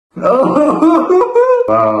Wow,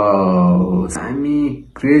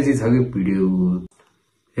 I'm crazy video.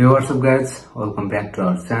 Hey, what's up guys, welcome back to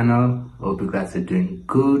our channel. Hope you guys are doing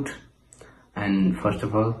good, and first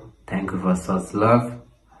of all thank you for such love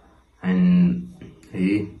and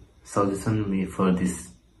suggestion me for this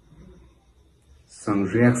song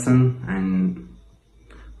reaction, and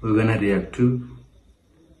we're gonna react to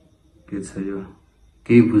KEI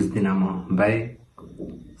BUJHDINA by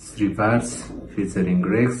SHREEBARZ featuring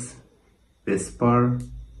VESPER,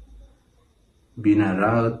 BINA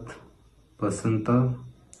RAUT, Basanta,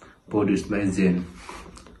 produced by ZEN.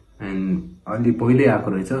 And अलि पहिले आएको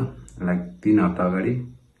रहेछ, like 3 हप्ता अगाडि.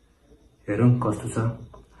 हेरौं कस्तो छ.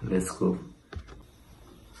 Let's go.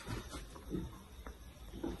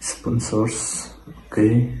 Sponsors,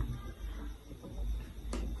 okay.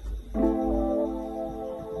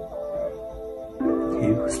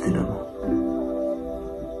 KEI BUJHDINA.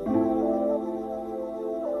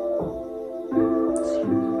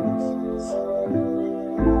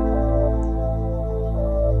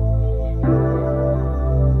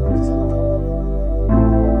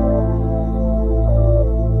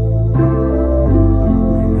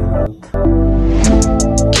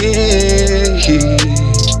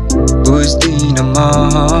 BUJHDINA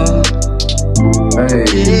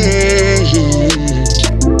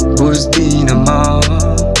BUJHDINA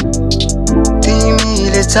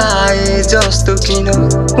तिमीले चाहे जस्तो किन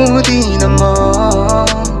हुँदिन म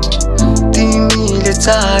तिमीले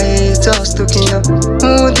चाहे जस्तो किन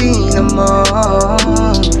हुँदिन म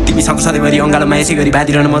तिमीसँग सधैँभरि अङ्गालोमा यसै गरी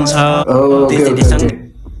बाँधिरहन मन छ.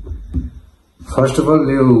 फर्स्ट अफ अल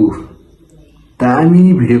यो दामी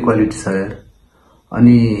भिडियो क्वालिटी छ यार.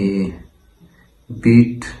 अनि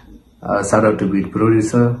beat shout out to beat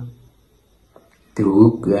producer. The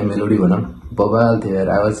hook and melody भनौं बवाल थियो यार.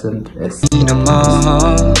 I wasn't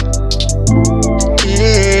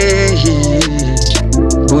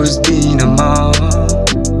BUJHDINA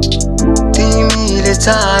तिमीले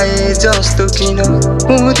चाहे जस्तो किन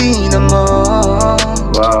हुँदिन म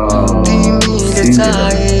तिमीले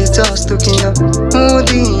चाहे जस्तो किन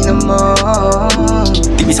हुँदिन म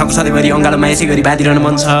तिमीसँग सधैँभरि अङ्गालोमा यसै गरी बाँधिरहन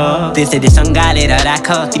मन छ. त्यसैले सँगालेर राख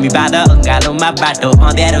तिमीबाट अङ्गालोमा बाटो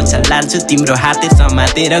अँध्यारो छ लान्छु तिम्रो हातले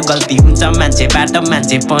समातेर. गल्ती हुन्छ मान्छेबाट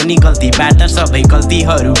मान्छे पनि गल्तीबाट सबै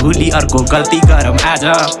गल्तीहरू भुली अर्को गल्ती गरौँ आज.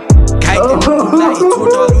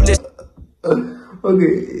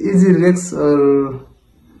 Okay, is it Rex or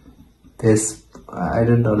this? I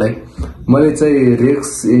don't know. Like, मैले चाहिँ Rex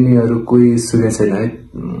यिनीहरू कोही सुनेको छैन है.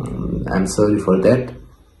 I'm sorry for that.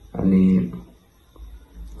 अनि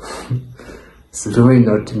सुरुमै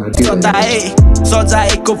नटी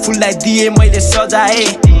सजाएको फुललाई दिए मैले सजाए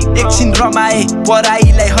एकछिन रमाए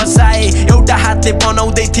पराईलाई हँसाए. एउटा हातले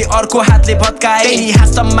बनाउँदै थिए अर्को हातले भत्काए.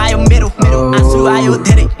 हाँसम्मायो मेरो आँसु आयो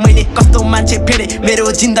धेरै. मैले कस्तो मान्छे फेरे मेरो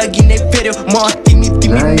जिन्दगी नै फेर्यो. म तिमी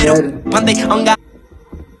मेरो भन्दै अङ्गा.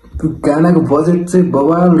 गानाको बजेट चाहिँ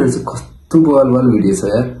बवाल रहेछ. कस्तो बवाल भिडियो छ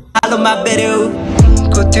यार. आलोमा बेर्यो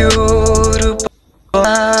को त्यो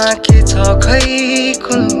रूपमा के छ खै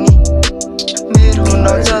कुन्नी मेरो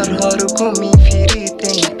नजरहरू घुमी फिरी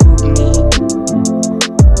त्यही पुग्ने.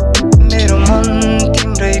 मेरो मन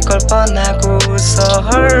तिम्रै कल्पनाको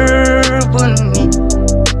सहर बुन्नी.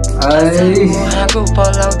 उहाँको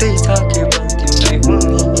पलाउँदैछ केवल तिम्रै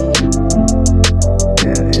हुने.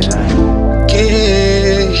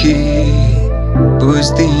 KEI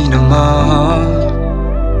BUJHDINA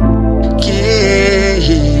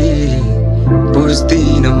KEI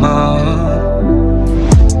BUJHDINA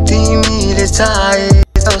तिमीले चाहे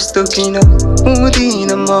जस्तो किन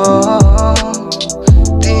हुँदिन म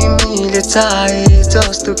तिमीले चाहे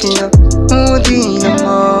जस्तो किन हुँदिन म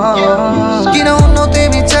किन हुनु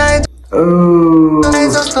तिमी चाहे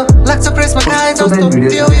जस्तो लाग्छ प्रेसमा खाए जस्तो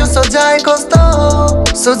त्यो यो सजाय कस्तो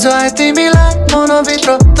सजाय तिमीलाई मनभित्र.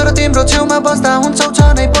 तर तिम्रो छेउमा बस्दा हुन्छौ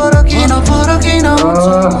झनै फरकिन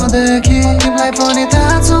देखि तिमीलाई पनि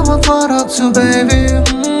थाहा छ म फरक छु बेबी.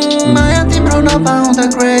 माया तिम्रो नपाउँदा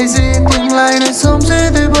क्रेजी तिमीलाई नै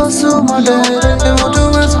सम्झिँदै बस्छु म डेली.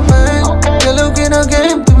 मुटुमा सबै खेलौकिन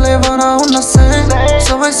गेम तिमीले बनाउन सेम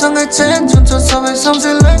सबैसँगै चेन्ज हुन्छ सबै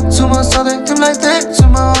सम्झिँदै छु म सधैँ तिमीलाई देख्छु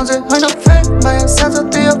म अझै होइन फेक माया साँझ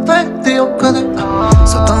दियो फेक दियो कतै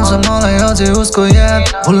सताउँछ मलाई अझै उसको याद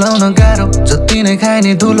भुलाउन गाह्रो जति नै खाए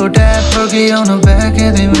नि धुलो ट्याप फर्किआउन ब्याके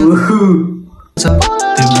तिम्रो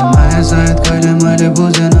माया सायद कहिले मैले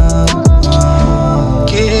बुझेन.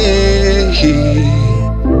 KEI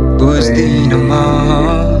BUJHDINA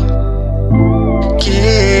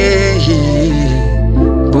KEI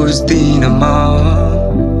BUJHDINA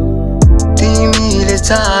तिमीले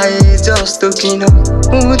चाहे जस्तो किन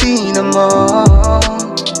हुँदिन म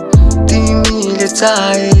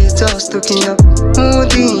चाहे जस्तो किन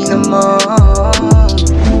हुँदिन म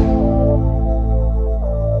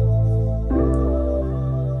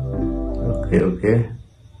Okay,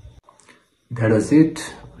 that was it.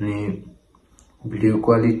 अनि भिडियो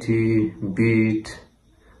क्वालिटी, बीट,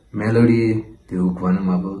 मेलोडी, त्यो हुक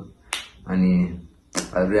भनौँ अब, अनि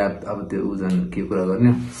ऱ्याप, अब त्यो उजन के कुरा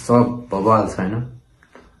गर्ने, सब बवाल छ हैन।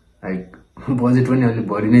 लाइक बजेट पनि अलि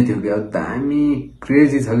बढी नै थियो क्या, दामी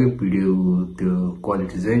क्रेजी छ कि भिडियो, त्यो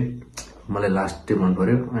क्वालिटी चाहिँ मलाई लास्टै मन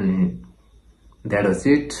पर्यो। अनि that was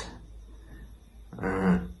it.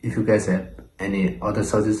 If you guys have any other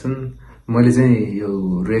suggestion, मैले चाहिँ यो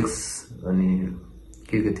रेक्स अनि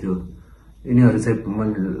के थियो यिनीहरू चाहिँ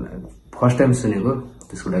मैले फर्स्ट टाइम सुनेको,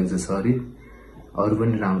 त्यसको लागि चाहिँ सरी। अरू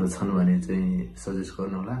पनि राम्रो छन् भने चाहिँ सजेस्ट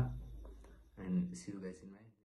गर्नु होला। And C you guys.